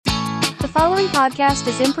following podcast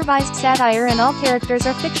is improvised satire and all characters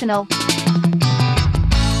are fictional.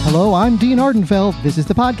 Hello, I'm Dean Ardenfeld. This is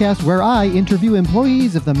the podcast where I interview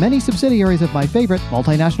employees of the many subsidiaries of my favorite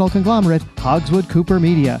multinational conglomerate, Hogswood Cooper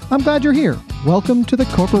Media. I'm glad you're here. Welcome to the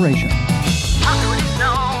corporation. Hogswood is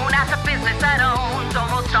known as a business that owns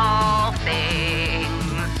almost all things.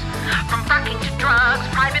 From fracking to drugs,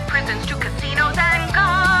 private prisons to casinos and guns.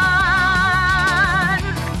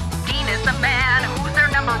 Dean is the man who's their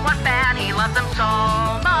number one fan. He loves them so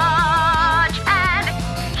much. And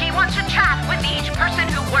he wants to chat with each person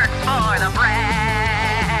who works for the brand.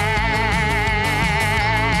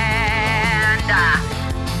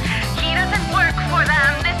 He doesn't work for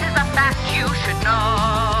them. This is a fact you should know.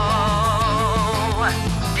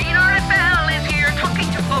 Dean RFL is here talking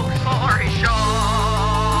to folks for his show.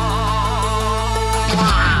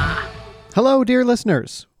 Hello, dear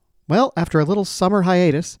listeners. Well, after a little summer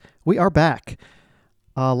hiatus, we are back.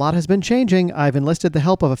 A lot has been changing. I've enlisted the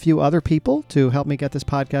help of a few other people to help me get this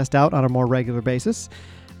podcast out on a more regular basis.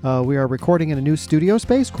 We are recording in a new studio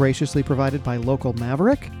space, graciously provided by local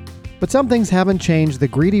Maverick. But some things haven't changed. The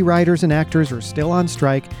greedy writers and actors are still on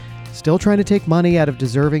strike, still trying to take money out of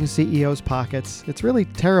deserving CEOs' pockets. It's really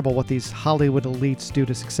terrible what these Hollywood elites do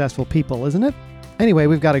to successful people, isn't it? Anyway,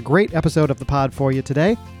 we've got a great episode of the pod for you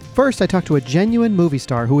today. First, I talked to a genuine movie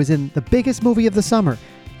star who is in the biggest movie of the summer.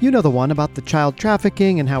 You know the one about the child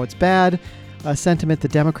trafficking and how it's bad, a sentiment the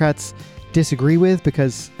Democrats disagree with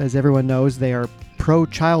because, as everyone knows, they are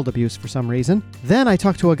pro-child abuse for some reason. Then I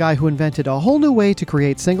talked to a guy who invented a whole new way to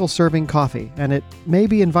create single-serving coffee, and it may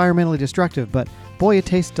be environmentally destructive, but boy, it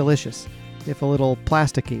tastes delicious, if a little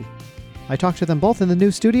plasticky. I talked to them both in the new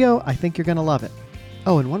studio. I think you're going to love it.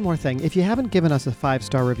 Oh, and one more thing. If you haven't given us a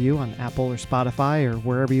 5-star review on Apple or Spotify or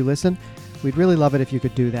wherever you listen, we'd really love it if you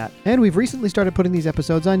could do that. And we've recently started putting these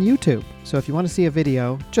episodes on YouTube. So if you want to see a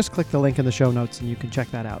video, just click the link in the show notes and you can check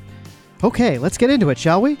that out. Okay, let's get into it,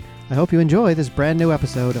 shall we? I hope you enjoy this brand new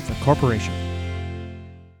episode of The Corporation.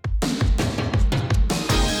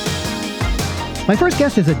 My first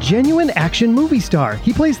guest is a genuine action movie star.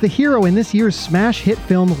 He plays the hero in this year's smash hit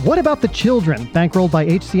film, What About the Children?, bankrolled by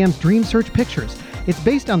HCM's Dream Search Pictures. It's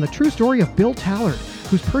based on the true story of Bill Tallard,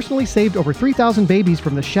 who's personally saved over 3,000 babies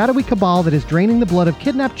from the shadowy cabal that is draining the blood of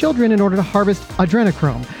kidnapped children in order to harvest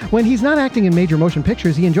adrenochrome. When he's not acting in major motion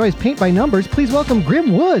pictures, he enjoys paint by numbers. Please welcome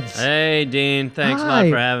Grim Woods. Hey, Dean. Thanks a lot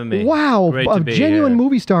for having me. Wow. Great A to be genuine here.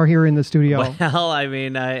 movie star here in the studio. Well, I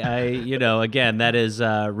mean, again, that is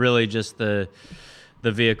really just the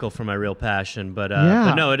vehicle for my real passion. But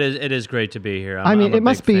no, it is great to be here. I'm a it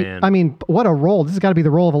must big be, fan. what a role. This has got to be the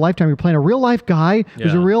role of a lifetime. You're playing a real life guy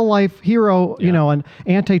who's a Yeah. real life hero, an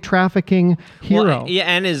anti-trafficking hero. Well, yeah,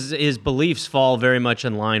 and his beliefs fall very much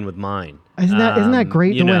in line with mine. Isn't that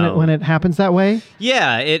great when it happens that way?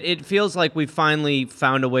 Yeah, it feels like we finally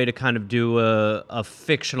found a way to kind of do a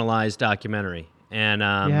fictionalized documentary. And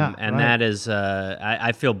that is,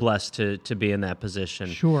 I feel blessed to be in that position.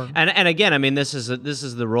 Sure. And again, I mean, this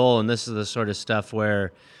is the role, and this is the sort of stuff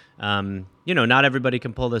where, not everybody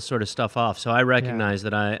can pull this sort of stuff off. So I recognize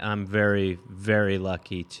that I'm very, very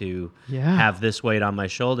lucky to have this weight on my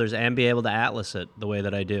shoulders and be able to atlas it the way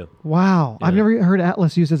that I do. Wow. Yeah. I've never heard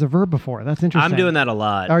atlas used as a verb before. That's interesting. I'm doing that a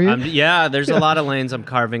lot. Are you? There's a lot of lanes I'm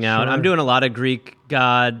carving out. Sure. I'm doing a lot of Greek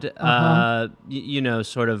god, sort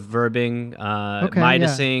of verbing,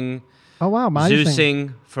 Midasing. Oh, wow.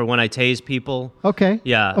 Zeusing for when I tase people. Okay.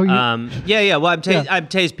 Yeah. Oh, Well, I've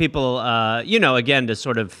tased people, again, to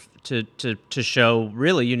sort of to show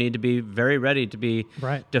really you need to be very ready to be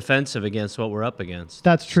defensive against what we're up against.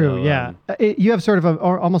 That's true. So, you have sort of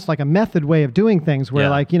almost like a method way of doing things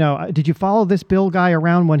where did you follow this Bill guy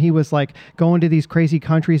around when he was like going to these crazy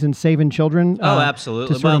countries and saving children? Oh,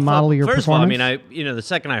 absolutely. To sort of model your first performance? Of all, I mean, the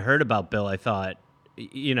second I heard about Bill, I thought,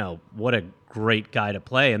 what a great guy to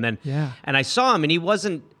play. And then, and I saw him, and he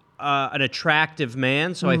wasn't an attractive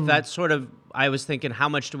man. So I was thinking, how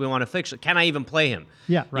much do we want to fix? Can I even play him?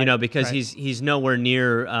 Yeah, right. Because he's nowhere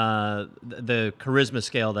near the charisma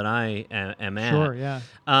scale that I am at. Sure, yeah.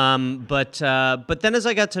 But then as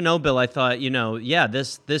I got to know Bill, I thought,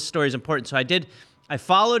 this story is important. So I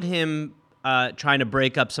followed him. Trying to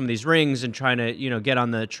break up some of these rings and trying to, get on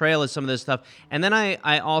the trail of some of this stuff. And then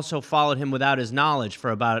I also followed him without his knowledge for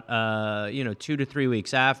about, 2 to 3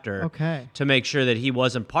 weeks after. Okay. To make sure that he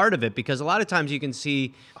wasn't part of it. Because a lot of times you can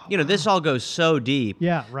see, this all goes so deep.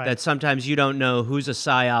 Yeah, right. That sometimes you don't know who's a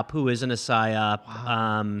psyop, who isn't a psyop.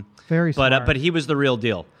 Wow. Very smart. But he was the real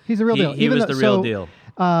deal. He's the real deal. He was the real deal.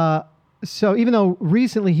 So even though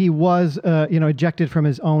recently he was, ejected from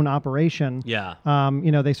his own operation, Yeah.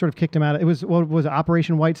 they sort of kicked him out. It was what was it?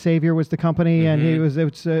 Operation White Savior was the company, and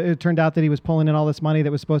it turned out that he was pulling in all this money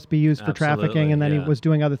that was supposed to be used for trafficking, and then he was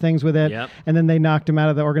doing other things with it, and then they knocked him out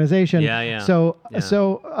of the organization.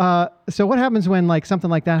 So what happens when like something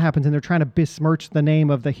like that happens, and they're trying to besmirch the name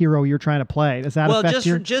of the hero you're trying to play? Does that affect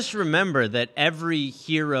you? Just remember that every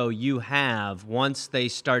hero you have, once they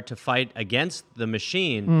start to fight against the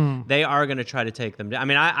machine, they are going to try to take them down. I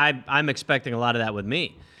mean, I'm expecting a lot of that with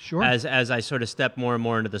me. Sure. As I sort of step more and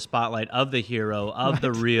more into the spotlight of the hero, of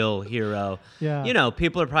the real hero. Yeah.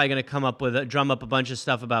 People are probably going to drum up a bunch of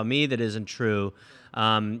stuff about me that isn't true.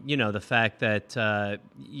 The fact that,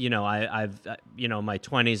 I've in my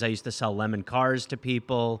 20s, I used to sell lemon cars to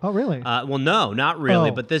people. Oh, really? Well, no, not really.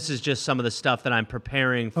 Oh. But this is just some of the stuff that I'm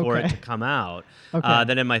preparing for it to come out. Okay.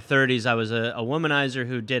 Then in my 30s, I was a womanizer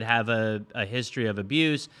who did have a history of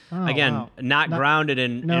abuse. Oh, Again, wow. not grounded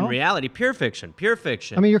in No? reality. Pure fiction.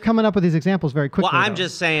 I mean, you're coming up with these examples very quickly. Well, I'm though.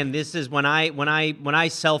 just saying this is when I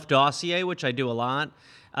self-dossier, which I do a lot.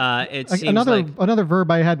 It seems another verb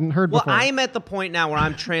I hadn't heard well, before. I'm at the point now where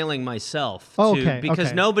I'm trailing myself because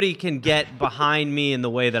okay. nobody can get behind me in the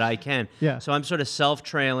way that I can. Yeah. So I'm sort of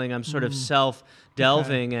self-trailing. I'm sort of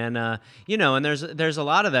self-delving, and and there's a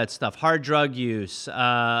lot of that stuff: hard drug use,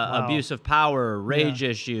 abuse of power, rage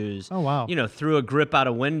issues. Oh, wow. Threw a grip out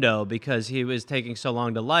a window because he was taking so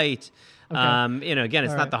long to light. Okay. Again,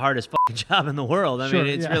 it's All not right. the hardest fucking job in the world. I mean,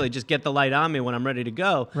 it's yeah. really just get the light on me when I'm ready to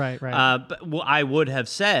go. Right. But I would have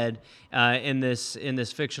said in this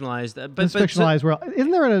fictionalized, fictionalized world.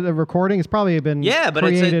 Isn't there a recording? It's probably been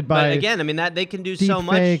created by. But again, I mean that they can do deep so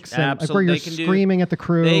much. fakes and, like, where you're screaming at the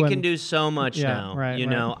crew. They and, can do so much now. Right, you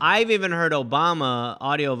know, I've even heard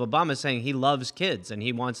audio of Obama saying he loves kids and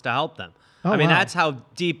he wants to help them. Oh, I mean, wow. that's how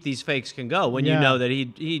deep these fakes can go when you know that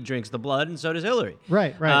he drinks the blood and so does Hillary.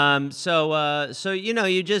 Right. So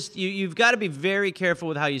you've got to be very careful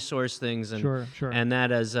with how you source things. And, Sure. And that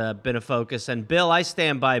has been a focus. And Bill, I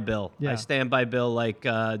stand by Bill. Yeah. I stand by Bill like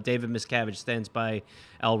David Miscavige stands by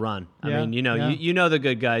L. Ron. Yeah, I mean, you know the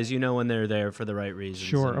good guys. You know when they're there for the right reasons.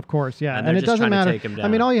 Sure, and, of course, yeah. And it doesn't matter. Take him down. I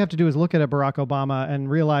mean, all you have to do is look at a Barack Obama and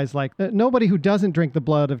realize, like, nobody who doesn't drink the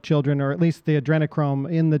blood of children, or at least the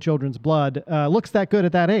adrenochrome in the children's blood, looks that good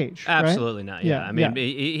at that age. Absolutely right? not. Yeah. I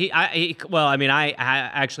mean, I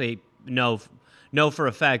actually know for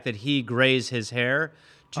a fact that he grays his hair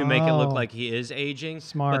to make it look like he is aging.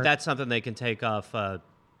 Smart. But that's something they can take off at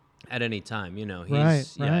any time. You know,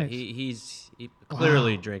 he's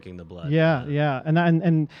clearly drinking the blood. Yeah.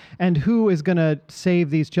 And who is going to save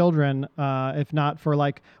these children if not for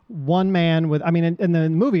like one man with? I mean, and the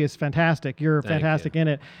movie is fantastic. You're fantastic in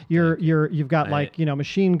it. You've got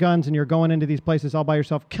machine guns, and you're going into these places all by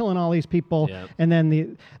yourself, killing all these people. Yep. And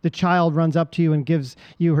then the child runs up to you and gives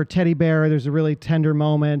you her teddy bear. There's a really tender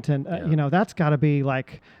moment, and that's got to be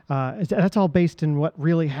like that's all based in what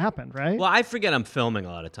really happened, right? Well, I forget I'm filming a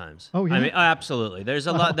lot of times. Oh, yeah? I mean, absolutely. There's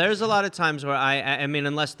a lot. There's a lot of times where I mean,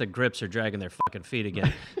 unless the grips are dragging their fucking feet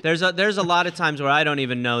again, there's a lot of times where I don't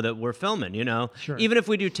even know that we're filming. You know, Sure. Even if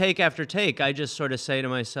we do take after take, I just sort of say to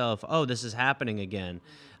myself, "Oh, this is happening again,"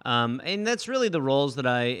 and that's really the roles that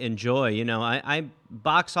I enjoy. You know, I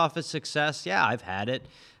box office success. Yeah, I've had it.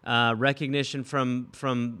 Recognition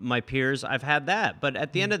from my peers, I've had that. But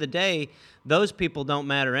at the end of the day, those people don't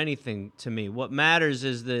matter anything to me. What matters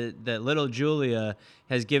is that little Julia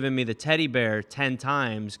has given me the teddy bear 10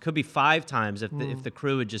 times, could be 5 times if the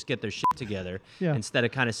crew would just get their shit together instead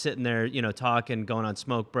of kind of sitting there, talking, going on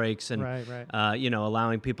smoke breaks and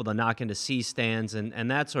allowing people to knock into C-stands and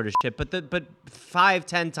that sort of shit. But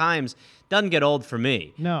 5-10 times doesn't get old for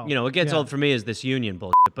me. No. What gets old for me is this union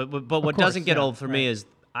bullshit. But what doesn't get old for me is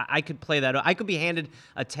I could play that. I could be handed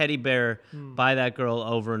a teddy bear by that girl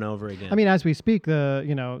over and over again. I mean, as we speak,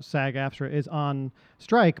 the SAG-AFTRA is on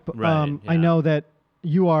strike. But I know that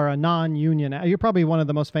you are a non-union. You're probably one of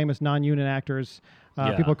the most famous non-union actors.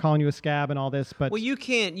 People are calling you a scab and all this, but you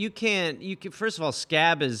can't. First of all,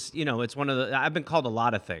 scab is it's one of the. I've been called a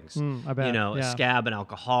lot of things. I bet. A scab, an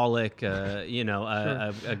alcoholic.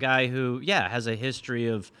 A guy who has a history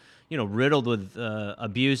of. Riddled with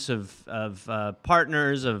abuse of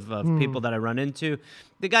partners, of people that I run into.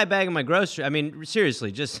 The guy bagging my grocery, I mean,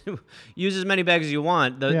 seriously, just use as many bags as you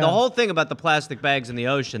want. The whole thing about the plastic bags in the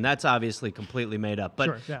ocean, that's obviously completely made up.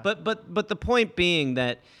 But but the point being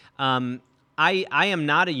that I am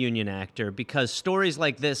not a union actor because stories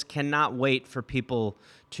like this cannot wait for people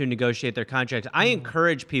to negotiate their contracts. I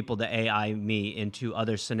encourage people to AI me into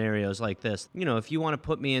other scenarios like this. If you want to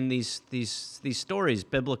put me in these stories,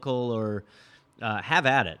 biblical have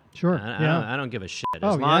at it. Sure. I don't give a shit.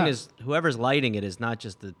 As long as whoever's lighting it is not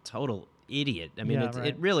just a total idiot. I mean,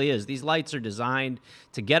 it really is. These lights are designed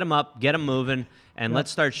to get them up, get them moving, and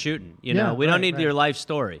let's start shooting. You know, we don't need your life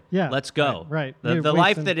story. Yeah. Let's go. Right. The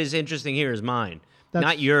life that is interesting here is mine,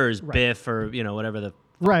 not yours, Biff, or whatever the.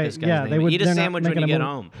 Right. This guy's name. Eat a sandwich when you get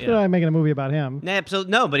home. They're not making a movie about him.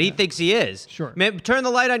 Absolutely. No, but he thinks he is. Sure. Turn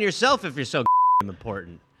the light on yourself if you're so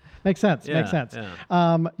important. Makes sense. Makes sense.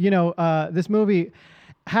 Yeah. This movie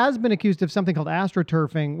has been accused of something called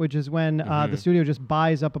astroturfing, which is when the studio just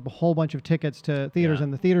buys up a whole bunch of tickets to theaters,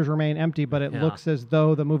 and the theaters remain empty, but it looks as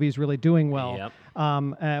though the movie's really doing well.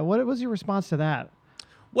 Yep. What was your response to that?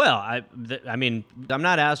 Well, I mean, I'm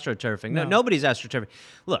not astroturfing. No, nobody's astroturfing.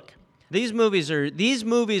 Look. These movies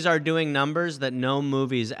are doing numbers that no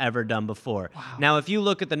movie's ever done before. Wow. Now, if you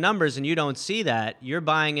look at the numbers and you don't see that, you're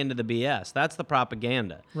buying into the BS. That's the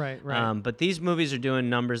propaganda. Right. But these movies are doing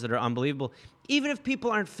numbers that are unbelievable. Even if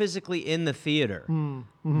people aren't physically in the theater,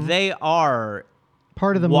 they are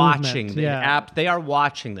part of the watching movement. They are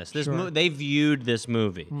watching this. Sure. They viewed this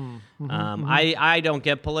movie. I don't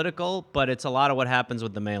get political, but it's a lot of what happens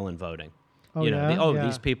with the mail-in voting.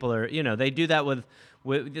 These people are. They do that with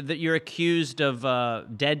you're accused of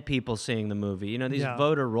dead people seeing the movie. These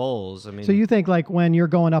voter rolls. I mean, so you think like when you're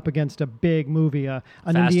going up against a big movie, an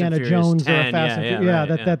Indiana Jones 10, or a Fast and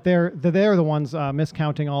Furious, that they're the ones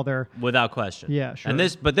miscounting all their without question. Yeah, sure. And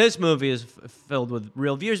this movie is filled with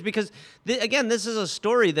real viewers because again, this is a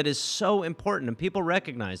story that is so important, and people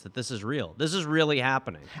recognize that this is real. This is really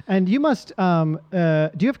happening. And you must. Do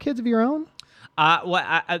you have kids of your own?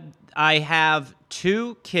 I have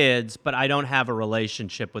 2 kids, but I don't have a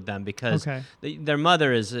relationship with them because their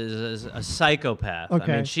mother is a psychopath.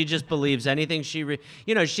 Okay. I mean, she just believes anything she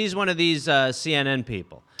she's one of these CNN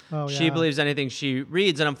people. She believes anything she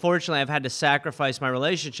reads, and unfortunately, I've had to sacrifice my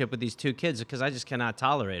relationship with these 2 kids because I just cannot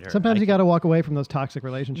tolerate her. Sometimes you got to walk away from those toxic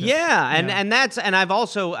relationships. Yeah, and I've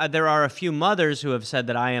also there are a few mothers who have said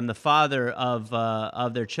that I am the father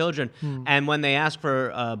of their children, and when they ask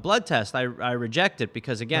for a blood test, I reject it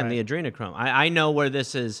because again, the adrenochrome. I know where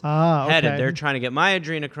this is headed. They're trying to get my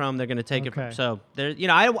adrenochrome. They're going to take it. So there,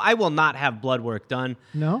 I will not have blood work done.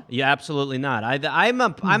 No. Yeah, absolutely not.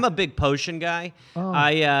 I'm a big potion guy.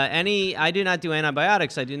 I do not do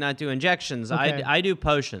antibiotics. I do not do injections. I do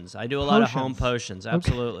potions. I do a lot of home potions.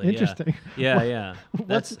 Absolutely. Interesting. Yeah.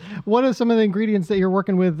 What are some of the ingredients that you're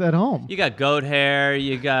working with at home? You got goat hair.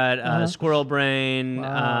 You got squirrel brain.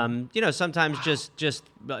 Wow. Sometimes just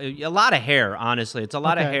a lot of hair. Honestly, it's a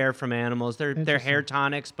lot of hair from animals. They're hair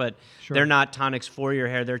tonics, but they're not tonics for your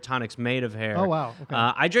hair. They're tonics made of hair. Oh wow. Okay.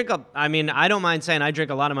 I don't mind saying I drink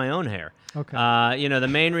a lot of my own hair. Okay. The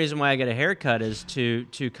main reason why I get a haircut is to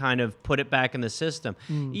kind of put it back in the system.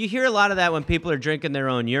 You hear a lot of that when people are drinking their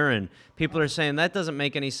own urine. People are saying that doesn't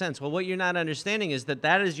make any sense. Well, what you're not understanding is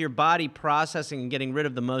that is your body processing and getting rid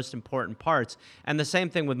of the most important parts. And the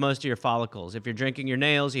same thing with most of your follicles. If you're drinking your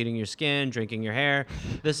nails, eating your skin, drinking your hair,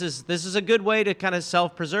 this is a good way to kind of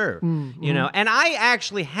self-preserve. And I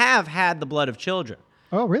actually have had the blood of children.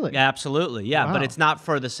 Oh, really? Absolutely, yeah, wow. But it's not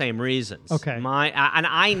for the same reasons. Okay. And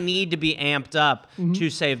I need to be amped up to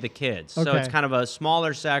save the kids. So it's kind of a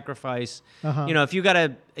smaller sacrifice. If you got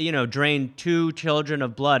to, drain 2 children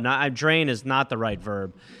of blood, drain is not the right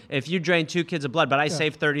verb. If you drain 2 kids of blood, but I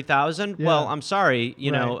save 30,000, well, I'm sorry,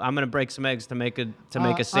 I'm going to break some eggs to make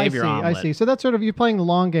a savior omelet. I see. So that's sort of, you're playing the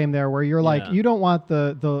long game there where you're like, you don't want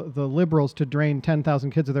the liberals to drain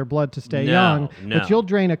 10,000 kids of their blood to stay young, but you'll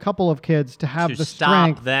drain a couple of kids to have the strength.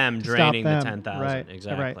 Stop them draining the 10,000. Right.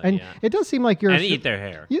 Exactly. Right. And it does seem like you're... And eat their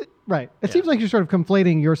hair. Right. It seems like you're sort of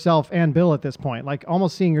conflating yourself and Bill at this point, like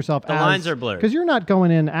almost seeing yourself The lines are blurred. Because you're not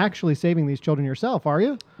going in actually saving these children yourself, are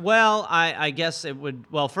you? Well, I guess it would...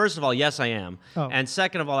 Well, first of all, yes, I am. Oh. And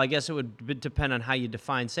second of all, I guess it would depend on how you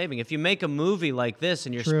define saving. If you make a movie like this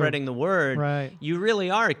and you're spreading the word, you really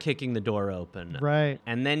are kicking the door open. Right.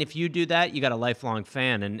 And then if you do that, you got a lifelong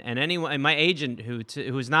fan. And anyone, my agent,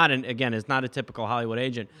 who's not, is not a typical Hollywood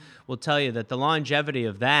agent, will tell you that the longevity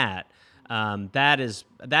of that that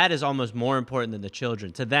is almost more important than the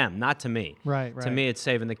children to them, not to me. Right. To me, it's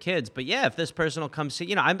saving the kids. But yeah, if this person will come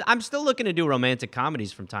see, I'm still looking to do romantic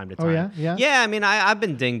comedies from time to time. Oh yeah. Yeah. I mean, I've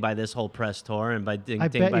been dinged by this whole press tour and dinged by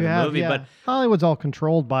the movie, but Hollywood's all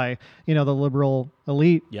controlled by the liberal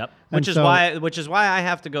elite. Yep. Which is why I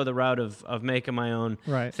have to go the route of making my own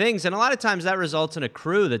things, and a lot of times that results in a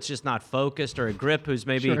crew that's just not focused, or a grip who's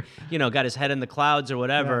maybe got his head in the clouds or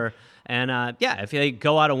whatever. And if you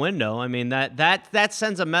go out a window, I mean that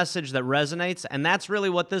sends a message that resonates, and that's really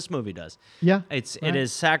what this movie does. Yeah, it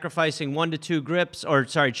is sacrificing 1 to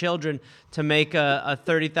 2 children to make a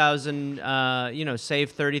 30,000,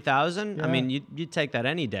 save 30,000. Yeah. I mean, you take that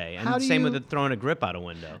any day. And same with throwing a grip out a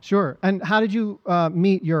window. Sure. And how did you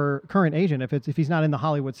meet your current agent? If he's not in the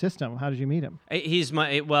Hollywood system, how did you meet him? He's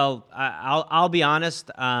I'll be honest.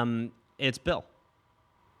 It's Bill.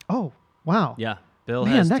 Oh, wow. Yeah. Bill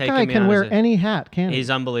Man, has that taken guy me can on wear as any hat, can't he?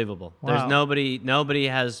 He's unbelievable. Wow. There's nobody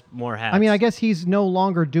has more hats. I mean, I guess he's no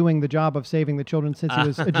longer doing the job of saving the children since he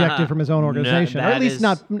was ejected from his own organization, or at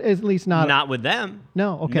least not. Not with them.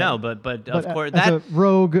 No, okay. No, but of course as a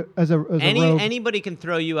rogue, anybody can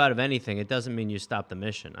throw you out of anything. It doesn't mean you stop the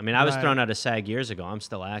mission. I mean, I was thrown out of SAG years ago. I'm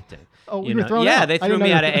still acting. Oh, you were thrown out? Yeah, they threw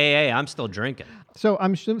me out of AA. I'm still drinking. So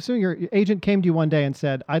I'm assuming your agent came to you one day and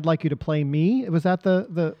said, "I'd like you to play me." Was that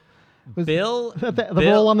the Bill, the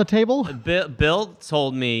role on the table? Bill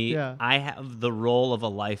told me, Yeah. I have the role of a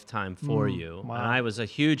lifetime for you. Wow. And I was a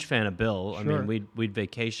huge fan of Bill. Sure. I mean, we'd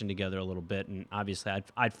vacation together a little bit, and obviously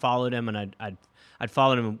I'd followed him, and I'd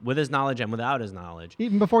followed him with his knowledge and without his knowledge.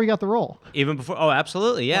 Even before you got the role? Even before, oh,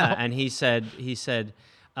 absolutely, yeah. Wow. And he said,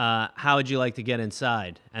 how would you like to get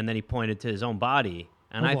inside? And then he pointed to his own body.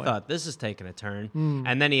 And I thought, this is taking a turn.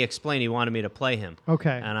 And then he explained he wanted me to play him.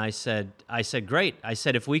 Okay. And I said, great. I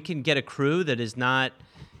said, if we can get a crew that is not,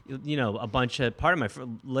 a bunch of, pardon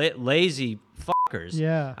my, lazy fuckers.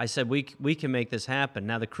 Yeah. I said, we can make this happen.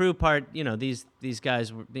 Now the crew part, these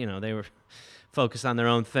guys were, they were focused on their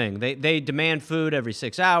own thing. They demand food every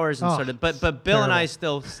 6 hours and but Bill and I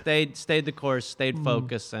still stayed the course, stayed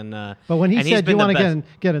focused, and but when he said you want to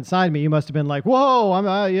get inside me, you must have been like, whoa,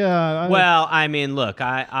 Well, I mean, look,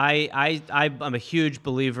 I'm a huge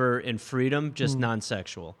believer in freedom, just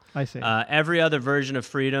non-sexual. I see. Every other version of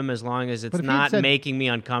freedom, as long as it's not making me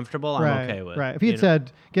uncomfortable, I'm okay with. Right. If he had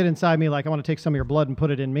said, get inside me, like I want to take some of your blood and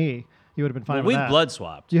put it in me, you would have been fine with that. We've blood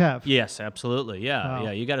swapped. You have? Yes, absolutely. Yeah,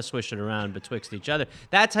 yeah. You got to swish it around betwixt each other.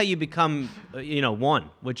 That's how you become, one,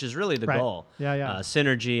 which is really the goal. Yeah.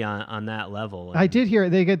 Synergy on that level. I did hear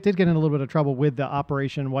they did get in a little bit of trouble with the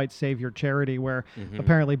Operation White Savior charity, where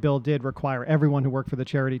apparently Bill did require everyone who worked for the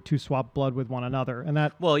charity to swap blood with one another, and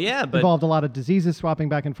that involved a lot of diseases swapping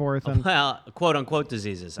back and forth. And quote unquote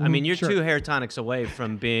diseases. I mean, you're 2 hair tonics away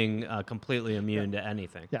from being completely immune to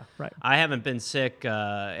anything. Yeah, right. I haven't been sick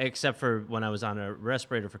except for when I was on a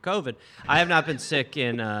respirator for COVID. I have not been sick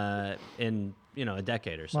in a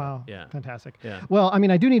decade or so. Wow. Yeah. Fantastic. Yeah. Well, I mean,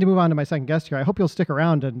 I do need to move on to my second guest here. I hope you'll stick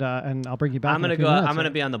around and I'll bring you back. I'm gonna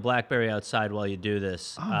be on the BlackBerry outside while you do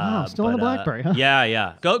this. Oh, wow. Still on the BlackBerry, huh?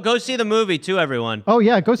 Yeah. Go see the movie too, everyone. Oh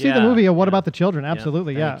yeah, go see the movie. What About the Children?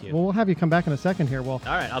 Absolutely. Thank you. Well, we'll have you come back in a second here. Well.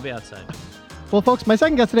 All right, I'll be outside. Well, folks, my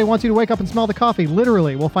second guest today wants you to wake up and smell the coffee.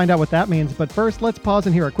 Literally, we'll find out what that means. But first, let's pause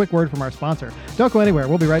and hear a quick word from our sponsor. Don't go anywhere.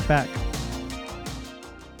 We'll be right back.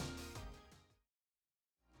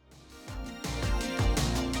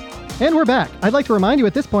 And we're back. I'd like to remind you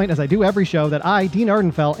at this point, as I do every show, that I, Dean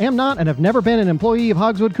Ardenfell, am not and have never been an employee of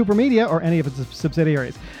Hogswood Cooper Media or any of its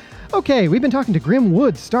subsidiaries. Okay, we've been talking to Grim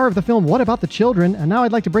Woods, star of the film What About the Children, and now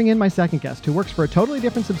I'd like to bring in my second guest, who works for a totally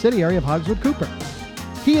different subsidiary of Hogswood Cooper.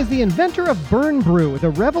 He is the inventor of Burn Brew,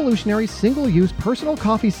 the revolutionary single-use personal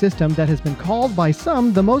coffee system that has been called by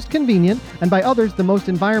some the most convenient and by others the most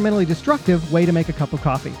environmentally destructive way to make a cup of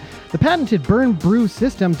coffee. The patented Burn Brew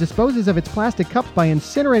system disposes of its plastic cups by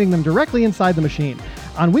incinerating them directly inside the machine.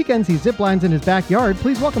 On weekends, he ziplines in his backyard.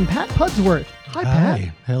 Please welcome Pat Pudsworth. Hi, Pat.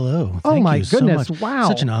 Hi. Hello. Oh, Thank my you so goodness. much. Wow.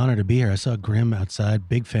 Such an honor to be here. I saw Grim outside.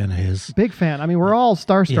 Big fan of his. Big fan. I mean, we're all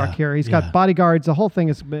starstruck here. He's got bodyguards. The whole thing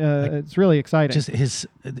is, it's really exciting. Just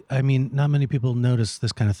not many people notice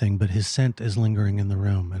this kind of thing, but his scent is lingering in the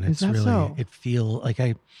room. And it's really, so? It feels like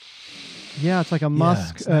Yeah, it's like a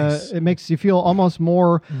musk. It's nice. It makes you feel almost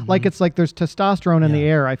more like it's like there's testosterone in the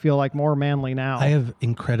air. I feel like more manly now. I have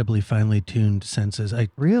incredibly finely tuned senses. I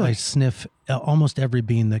sniff almost every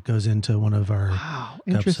bean that goes into one of our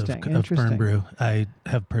cups of Burn Brew. I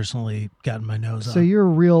have personally gotten my nose on. So you're a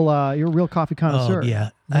real coffee connoisseur. Oh, yeah.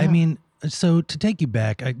 I mean, so to take you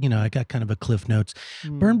back, I got kind of a Cliff Notes.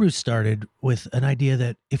 Burn Brew started with an idea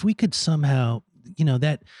that if we could somehow,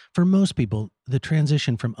 that for most people, the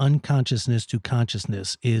transition from unconsciousness to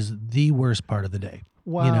consciousness is the worst part of the day.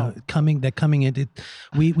 Wow.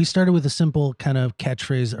 We started with a simple kind of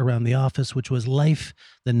catchphrase around the office, which was life,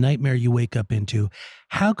 the nightmare you wake up into.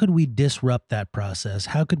 how could we disrupt that process?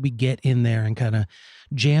 How could we get in there and kind of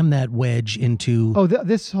jam that wedge into? Oh,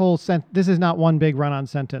 this whole this is not one big run-on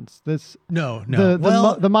sentence. No.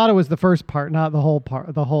 The motto is the first part, not the whole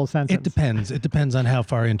part, the whole sentence. It depends. It depends on how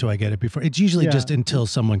far into I get it before. It's usually just until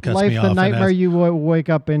someone cuts Life, me off. the nightmare you wake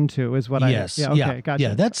up into is what yes, I. Yeah. Okay. Gotcha.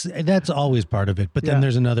 Yeah, that's always part of it. But then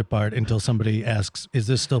there's another part until somebody asks, "Is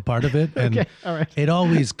this still part of it?" And okay. All right. it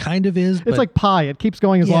always kind of is. It's like pie. It keeps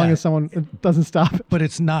going as long as someone doesn't stop. But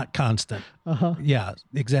it's not constant. Yeah,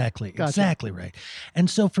 exactly. Gotcha. Exactly right. And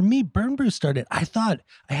so for me, Burn Brew started, I thought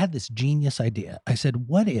I had this genius idea. I said,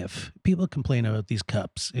 what if people complain about these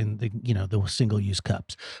cups in the single-use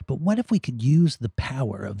cups, but what if we could use the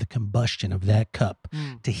power of the combustion of that cup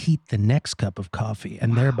to heat the next cup of coffee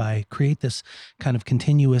and thereby create this kind of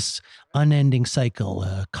continuous, unending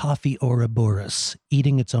cycle, coffee Ouroboros,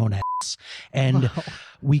 eating its own ass. And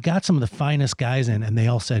we got some of the finest guys in, and they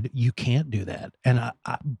all said, you can't do that. And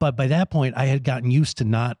but by that point, I had gotten used to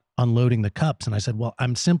not unloading the cups. And I said, well,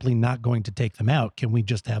 I'm simply not going to take them out. Can we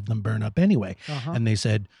just have them burn up anyway? And they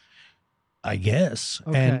said, I guess.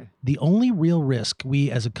 Okay. And the only real risk we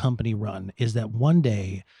as a company run is that one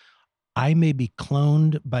day I may be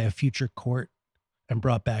cloned by a future court and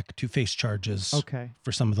brought back to face charges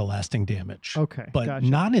for some of the lasting damage. Okay. But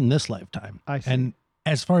not in this lifetime. I see. And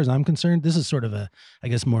as far as I'm concerned, this is sort of a, I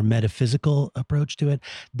guess, more metaphysical approach to it.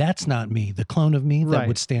 That's not me. The clone of me that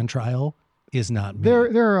would stand trial is not me.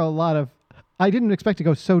 There are a lot of, I didn't expect to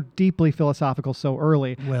go so deeply philosophical so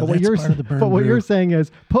early. Well, what you're saying is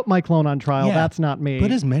put my clone on trial. Yeah, that's not me.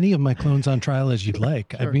 Put as many of my clones on trial as you'd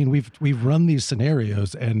like. Sure. I mean, we've run these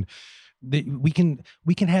scenarios, and we can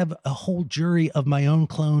have a whole jury of my own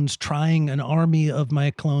clones trying an army of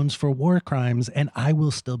my clones for war crimes, and I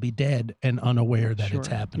will still be dead and unaware that it's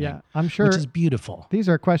happening. Yeah, I'm sure. Which is beautiful. These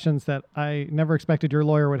are questions that I never expected your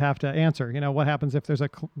lawyer would have to answer. What happens if there's a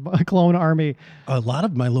clone army? A lot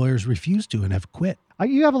of my lawyers refuse to and have quit.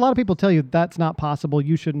 You have a lot of people tell you that's not possible,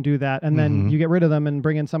 you shouldn't do that, and then you get rid of them and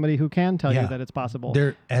bring in somebody who can tell you that it's possible.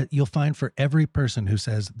 You'll find for every person who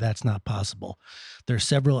says that's not possible, there's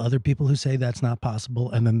several other people who say that's not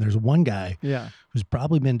possible, and then there's one guy who's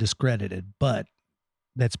probably been discredited, but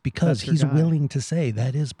that's because he's willing to say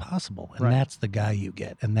that is possible, and that's the guy you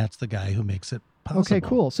get, and that's the guy who makes it possible. Okay,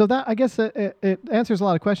 cool. So that, I guess it answers a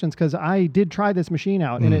lot of questions, because I did try this machine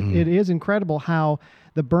out, and it is incredible how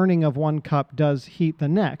the burning of one cup does heat the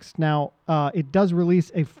next. Now, it does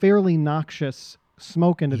release a fairly noxious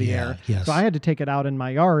smoke into the air. Yes. So I had to take it out in my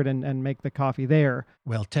yard and make the coffee there.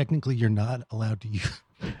 Well, technically, you're not allowed to use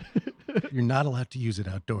you're not allowed to use it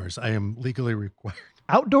outdoors. I am legally required.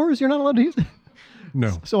 Outdoors, you're not allowed to use it?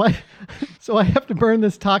 No. So I have to burn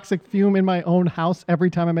this toxic fume in my own house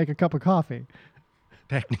every time I make a cup of coffee.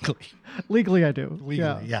 Technically. Legally, I do.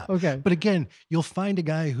 Legally, yeah. Okay. But again, you'll find a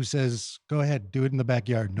guy who says, go ahead, do it in the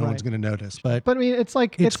backyard. No one's going to notice. But I mean, it's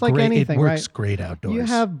like anything, right? It works great outdoors. You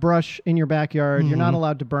have brush in your backyard. You're not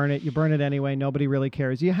allowed to burn it. You burn it anyway. Nobody really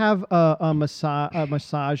cares. You have a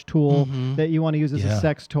massage tool that you want to use as a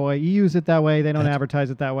sex toy. You use it that way. They don't advertise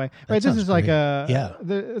it that way. Right? This is like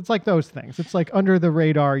it's like those things. It's like under the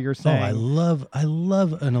radar, you're saying. Oh, I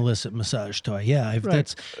love an illicit massage toy. Yeah.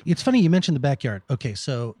 It's funny you mentioned the backyard. Okay.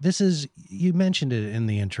 So you mentioned it in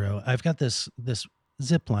the intro. I've got this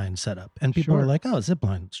zip line set up, and people are like, oh, zip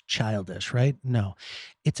line's childish, right? No,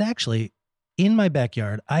 it's actually in my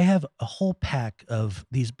backyard. I have a whole pack of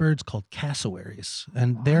these birds called cassowaries,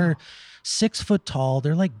 and they're 6 foot tall.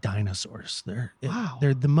 They're like dinosaurs. They're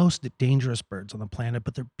the most dangerous birds on the planet,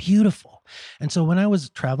 but they're beautiful. And so when I was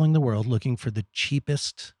traveling the world looking for the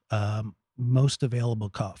cheapest, most available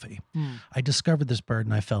coffee, I discovered this bird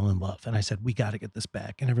and I fell in love, and I said, we got to get this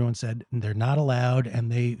back. And everyone said, they're not allowed,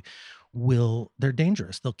 and they're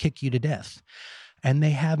dangerous. They'll kick you to death. And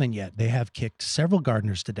they haven't yet. They have kicked several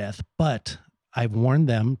gardeners to death, but I've warned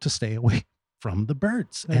them to stay away from the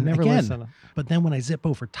birds. They never listen. But then when I zip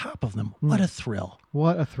over top of them, what a thrill.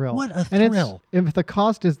 What a thrill. What a thrill. And if the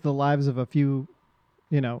cost is the lives of a few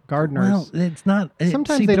gardeners. Well, it's not.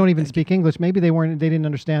 Sometimes they don't even speak English. Maybe they didn't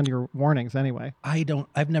understand your warnings anyway.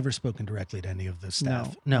 I've never spoken directly to any of the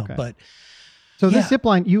staff. No, okay. But. So this zip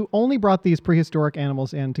line, you only brought these prehistoric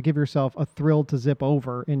animals in to give yourself a thrill to zip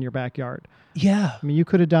over in your backyard. Yeah. I mean, you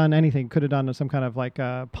could have done anything. Could have done some kind of like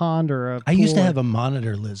a pond or a pool. I used to have a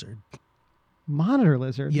monitor lizard. Monitor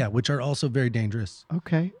lizard? Yeah, which are also very dangerous.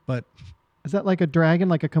 Okay. But. Is that like a dragon,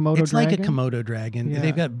 like a Komodo dragon? It's like a Komodo dragon. Yeah.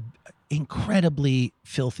 They've got incredibly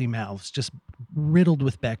filthy mouths, just riddled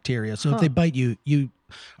with bacteria. So if they bite you, you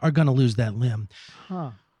are going to lose that limb.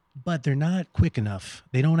 But they're not quick enough.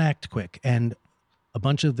 They don't act quick. And a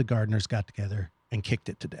bunch of the gardeners got together and kicked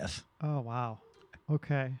it to death. Oh, wow.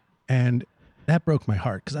 Okay. And that broke my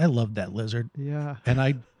heart because I loved that lizard. Yeah. And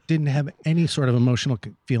I didn't have any sort of emotional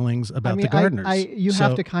feelings about the gardeners. You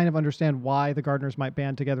have to kind of understand why the gardeners might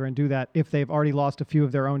band together and do that if they've already lost a few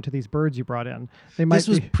of their own to these birds you brought in. This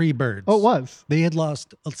was pre-birds. Oh, it was? They had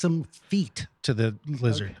lost some feet to the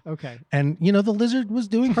lizard. Okay. And, the lizard was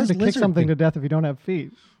doing It's hard his to kick lizard something thing. to death if you don't have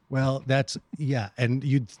feet. Well, and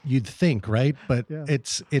you'd think, right? But Yeah.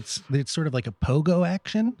 it's sort of like a pogo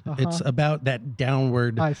action. It's about that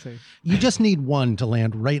downward. I see. You just need one to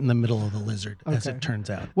land right in the middle of the lizard, as Okay. it turns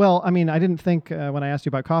out. Well, I mean, I didn't think when I asked you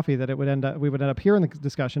about coffee that we would end up here in the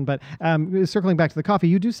discussion. But circling back to the coffee,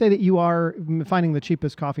 you do say that you are finding the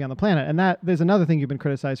cheapest coffee on the planet, and that there's another thing you've been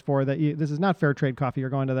criticized for, that this is not fair trade coffee. You're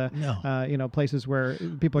going to the places where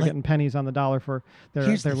people are getting pennies on the dollar for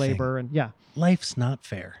their labor, and life's not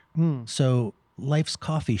fair. So life's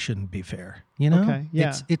coffee shouldn't be fair. Okay,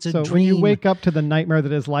 yeah. It's a so dream. when you wake up to the nightmare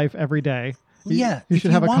that is life every day, you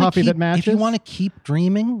should have a coffee that matches. If you want to keep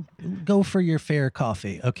dreaming, go for your fair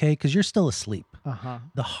coffee, okay? Because you're still asleep.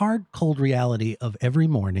 The hard, cold reality of every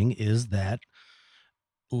morning is that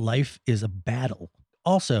life is a battle.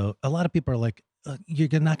 Also, a lot of people are like, you're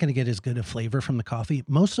not going to get as good a flavor from the coffee.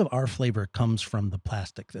 Most of our flavor comes from the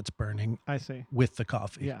plastic that's burning. I see. With the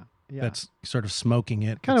coffee. Yeah. That's sort of smoking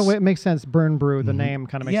it. Kind of it makes sense. Burn brew, the name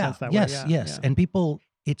kind of makes sense that way. Yes. And people,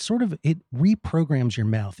 it reprograms your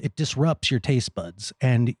mouth. It disrupts your taste buds,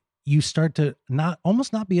 and you start to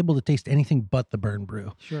almost not be able to taste anything but the burn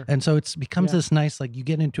brew. Sure. And so it becomes this nice, like you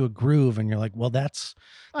get into a groove and you're like, well, that's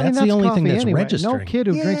the only thing coffee that's anyway. registering. No kid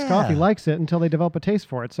who drinks coffee likes it until they develop a taste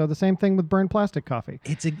for it. So the same thing with burned plastic coffee.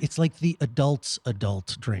 It's like the adult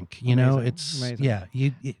drink, It's amazing.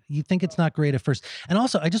 You think it's not great at first. And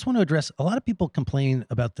also, I just want to address, a lot of people complain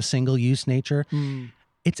about the single-use nature.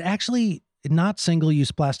 It's actually not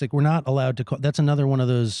single-use plastic. We're not allowed to that's another one of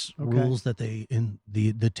those rules that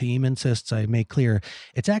the team insists I make clear.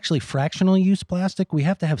 It's actually fractional use plastic. We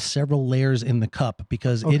have to have several layers in the cup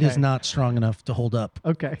because it is not strong enough to hold up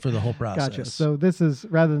for the whole process. Gotcha. So this is,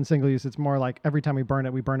 rather than single use, it's more like every time we burn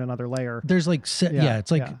it, we burn another layer. There's like it's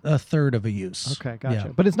like a third of a use. Okay, gotcha. Yeah.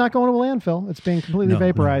 But it's not going to a landfill. It's being completely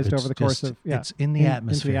vaporized over the course of it's in the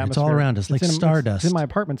atmosphere. It's all around us, like stardust. It's in my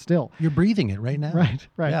apartment still. You're breathing it right now. Right.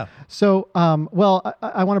 Yeah. So, I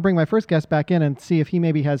want to bring my first guest back in and see if he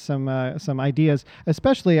maybe has some ideas.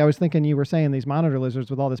 Especially, I was thinking you were saying these monitor lizards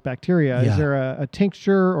with all this bacteria. Yeah. Is there a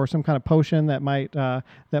tincture or some kind of potion that might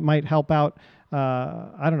help out?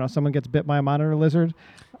 I don't know. Someone gets bit by a monitor lizard.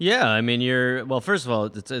 Yeah, I mean, first of all,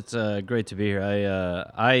 it's great to be here.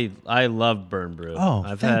 I love Burn Brew. Oh,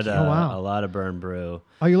 I've thank had you. a lot of Burn Brew.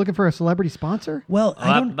 Are you looking for a celebrity sponsor? Well,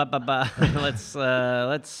 I don't. Let's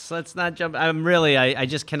not jump. I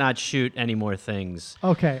just cannot shoot any more things.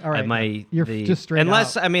 Okay, all right. You're just straight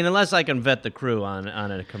unless out. Unless I can vet the crew on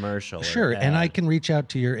a commercial. Sure, and I can reach out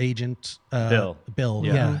to your agent, Bill.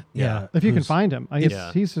 Yeah. If you can find him,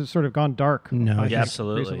 he's sort of gone dark. No, I think,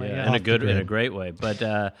 absolutely, recently, in a great way. But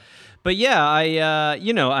yeah,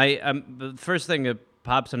 the first thing that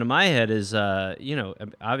pops into my head is,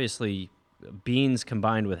 obviously beans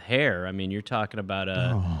combined with hair. I mean, you're talking about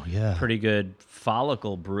a pretty good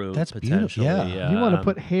follicle brew. That's potentially. beautiful. Yeah. You want to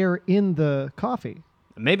put hair in the coffee.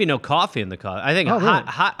 Maybe no coffee in the coffee. I think really?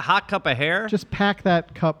 hot cup of hair. Just pack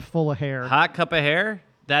that cup full of hair. Hot cup of hair.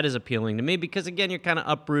 That is appealing to me because, again, you're kind of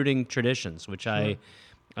uprooting traditions, which I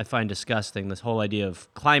find disgusting. This whole idea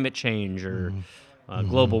of climate change or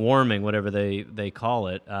global warming, whatever they call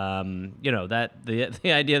it. That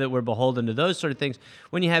the idea that we're beholden to those sort of things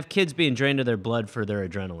when you have kids being drained of their blood for their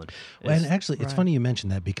adrenaline. And actually, it's funny you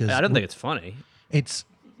mentioned that because I don't think it's funny.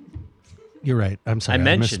 You're right. I'm sorry. I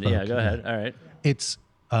mentioned it. misspoke. Yeah, go ahead. All right.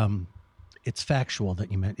 It's factual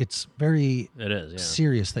that you meant. It's very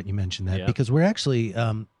serious that you mentioned that because we're actually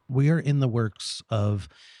we are in the works of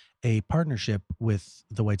a partnership with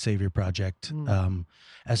the White Savior Project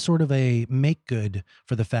as sort of a make good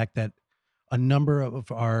for the fact that a number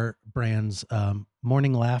of our brands,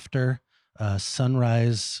 Morning Laughter,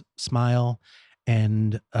 Sunrise Smile,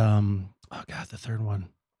 and the third one,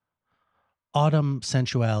 Autumn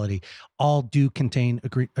Sensuality, all do contain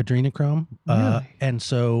adrenochrome. Really? And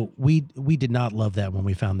so we did not love that when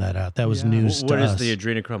we found that out. That was news to us. What is the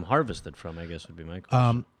adrenochrome harvested from, I guess would be my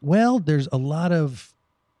question. Well, there's a lot of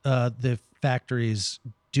the factories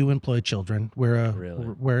do employ children.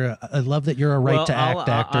 Really? I love that you're a right to act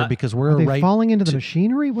actor because we're Are they a right. falling into the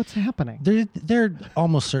machinery? What's happening? They're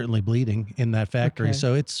almost certainly bleeding in that factory. Okay.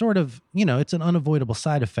 So it's sort of, it's an unavoidable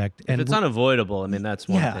side effect. If it's unavoidable, I mean, that's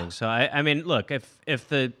one Yeah. thing. So I mean, look, if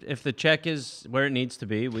the check is where it needs to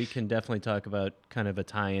be, we can definitely talk about kind of a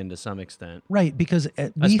tie-in to some extent. Right, because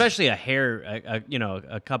Especially a hair,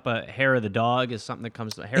 a cup of hair of the dog is something that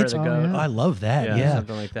comes to hair of the goat. yeah. I love that. Yeah,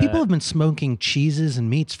 something like that. People have been smoking cheeses and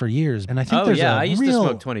meats for years, and I think there's I a used real. to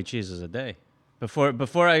smoke 20 cheeses a day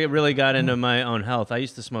before I really got into my own health. I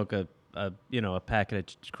used to smoke a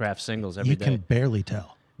packet of craft singles every You day. can barely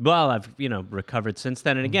tell. Well, I've recovered since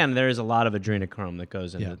then, and again, there is a lot of adrenochrome that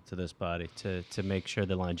goes into to this body to make sure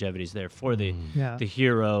the longevity is there for the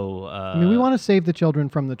hero. I mean, we want to save the children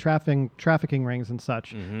from the trafficking rings and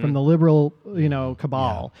such, from the liberal,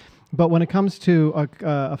 cabal. But when it comes to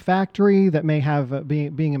a factory that may have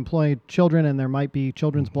being employed children, and there might be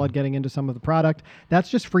children's blood getting into some of the product, that's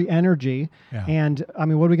just free energy. Yeah. And I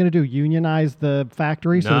mean, what are we going to do? Unionize the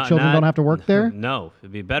factory so the children don't have to work there? No,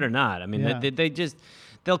 it'd be better not. I mean, Yeah.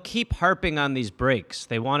 they'll keep harping on these breaks.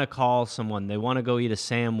 They want to call someone. They want to go eat a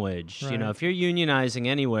sandwich. Right. If you're unionizing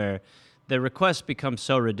anywhere, the requests become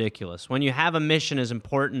so ridiculous. When you have a mission as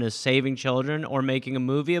important as saving children or making a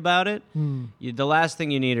movie about it, the last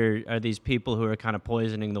thing you need are these people who are kind of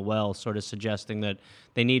poisoning the well, sort of suggesting that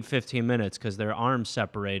they need 15 minutes because their arm's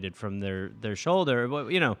separated from their shoulder.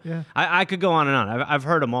 Yeah. I could go on and on. I've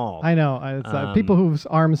heard them all. I know. It's, people whose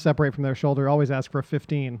arms separate from their shoulder always ask for a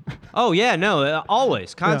 15. Oh, yeah, no,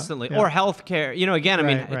 always, constantly. yeah. Or healthcare. Again, I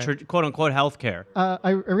mean, Right. quote-unquote healthcare.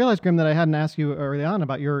 I realized, Grim, that I hadn't asked you early on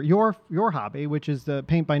about your hobby, which is the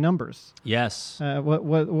paint by numbers. Yes.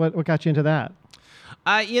 What got you into that?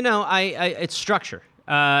 It's structure.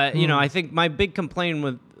 I think my big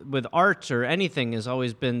complaint with art or anything has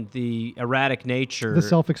always been the erratic nature. The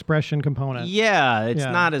self-expression component. Yeah, it's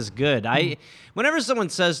Yeah. not as good. Whenever someone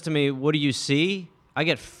says to me, "What do you see?" I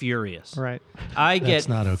get furious. Right. I get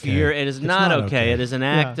not okay. It is It's not not okay. okay. It is an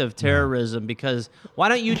act of terrorism because why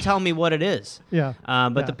don't you tell me what it is? Yeah.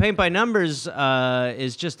 But the paint by numbers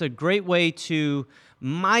is just a great way to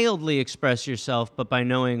mildly express yourself, but by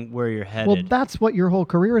knowing where you're headed. Well, that's what your whole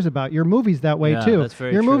career is about. Your movie's that way Yeah, too. that's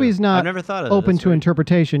very your true. movie's not I've never thought of that. open That's to right.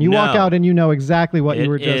 interpretation. You walk No. out and you know exactly what you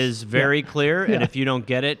were just. It is very clear, and Yeah. if you don't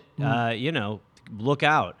get it, look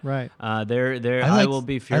out. Right. I will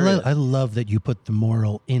be furious. I love that you put the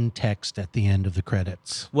moral in text at the end of the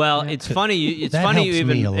credits. Well, it's funny. It's That funny you helps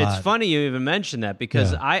me even. a It's lot. funny you even mentioned that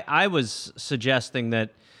because Yeah. I was suggesting that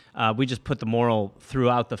we just put the moral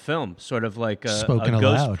throughout the film, sort of like a Spoken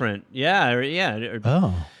ghost aloud. print. Yeah.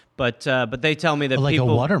 Oh, But they tell me that like people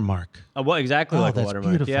a watermark. Exactly Oh, like a that's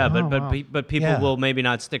watermark. beautiful. Yeah, Oh, wow. but people Yeah. will maybe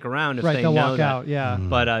not stick around if Right, they they'll know walk that. out. Yeah.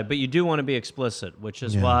 But you do want to be explicit, which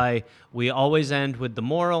is Yeah. why we always end with the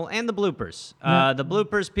moral and the bloopers. The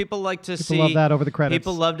bloopers, people like to see. love that over the credits.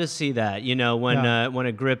 People love to see that. When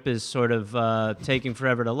a grip is sort of taking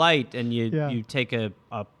forever to light, and you take a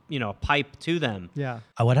pipe to them. Yeah.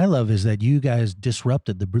 What I love is that you guys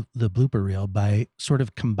disrupted the blooper reel by sort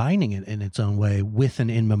of combining it in its own way with an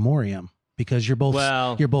in memoriam. Because you're both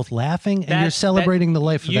laughing and you're celebrating the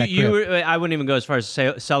life of that grip. I wouldn't even go as far as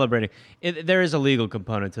celebrating. There is a legal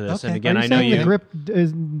component to this, Okay. and again, Are you I know saying you. the grip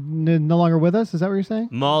is no longer with us? Is that what you're saying?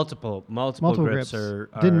 Multiple grips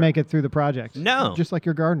didn't make it through the project. No. Just like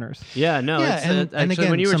your gardeners. Yeah, no. Yeah, It's, and actually, again,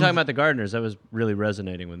 when you were some talking of- about the gardeners, that was really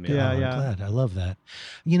resonating with me. Yeah, I'm glad. I love that.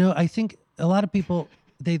 I think a lot of people,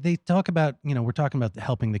 they talk about, we're talking about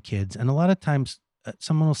helping the kids. And a lot of times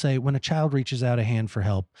someone will say, when a child reaches out a hand for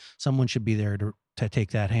help, someone should be there to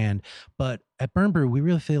take that hand. But at Burn Brew, we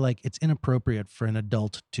really feel like it's inappropriate for an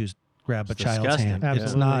adult to grab a child's disgusting. hand. Absolutely,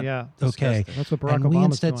 It's not yeah. okay. That's what Barack And we Obama's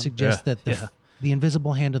instead doing. suggest Yeah, that the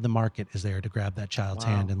invisible hand of the market is there to grab that child's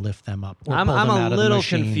hand and lift them up. Or I'm pull them a out of the little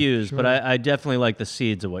machine. confused, but I definitely like the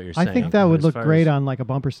seeds of what you're saying. I think that would as look far great as- on like a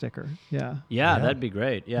bumper sticker. Yeah. Yeah, that'd be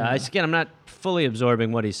great. Yeah, again, I'm not fully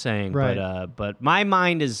absorbing what he's saying, Right. but my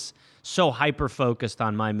mind is so hyper focused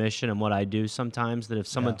on my mission and what I do sometimes that if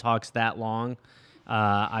someone talks that long,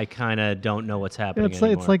 I kind of don't know what's happening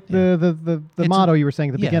anymore. It's like the motto you were saying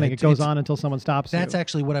at the beginning. It it's- goes it's- on until someone stops That's you.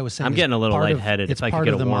 actually what I was saying. I'm is getting a little part of- lightheaded. it's If I could part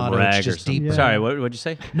get of a the warm motto. It's rag or just something. deeper. Sorry, what'd you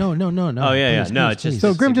say? No. Oh, yeah. Please, No, please, it's just- please.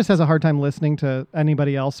 So Grim just has a hard time listening to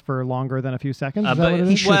anybody else for longer than a few seconds. Is that what it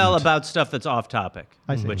is? Well, about stuff that's off topic,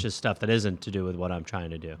 I see. which is stuff that isn't to do with what I'm trying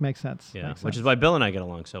to do. Makes sense. Yeah, Makes which is sense. why Bill and I get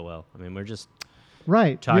along so well. I mean, we're just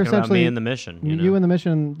Right. talking about me and the mission. You and the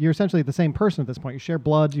mission, you're essentially the same person at this point. You share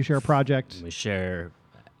blood, you share a project. We share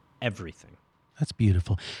everything. That's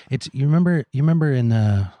beautiful. You remember in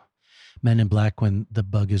Men in Black when the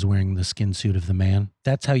bug is wearing the skin suit of the man.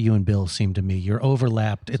 That's how you and Bill seem to me. You're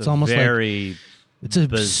overlapped. It's almost very it's a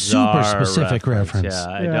super specific reference. Yeah,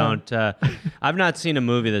 I don't. I've not seen a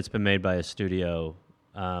movie that's been made by a studio.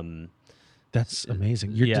 That's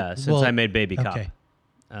amazing. Since I made Baby Cop, okay.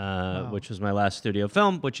 which was my last studio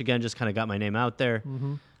film, which again just kind of got my name out there.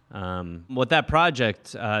 Mm-hmm. What that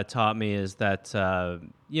project taught me is that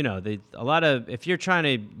if you're trying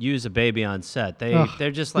to use a baby on set,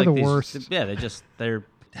 they're just like the these. worst. Yeah, they're.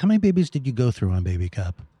 How many babies did you go through on Baby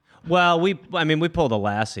Cop? Well, we pulled a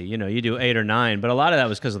Lassie. You do 8 or 9, but a lot of that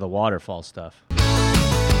was because of the waterfall stuff.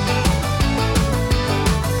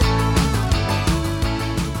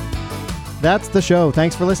 That's the show.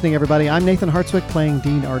 Thanks for listening, everybody. I'm Nathan Hartswick playing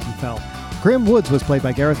Dean Ardenfell. Grim Woods was played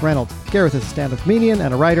by Gareth Reynolds. Gareth is a stand-up comedian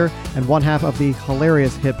and a writer, and one half of the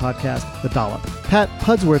hilarious hit podcast, The Dollop. Pat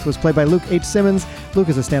Pudsworth was played by Luke H. Simmons. Luke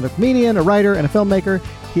is a stand-up comedian, a writer, and a filmmaker.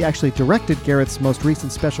 He actually directed Gareth's most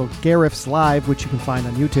recent special, Gareth's Live, which you can find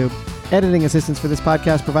on YouTube. Editing assistance for this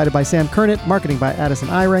podcast provided by Sam Kernett, marketing by Addison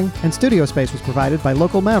Eyring, and studio space was provided by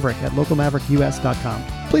Local Maverick at localmaverickus.com.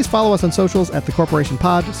 Please follow us on socials at The Corporation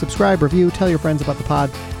Pod, subscribe, review, tell your friends about the pod,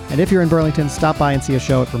 and if you're in Burlington, stop by and see a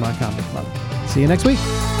show at Vermont Comedy Club. See you next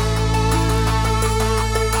week.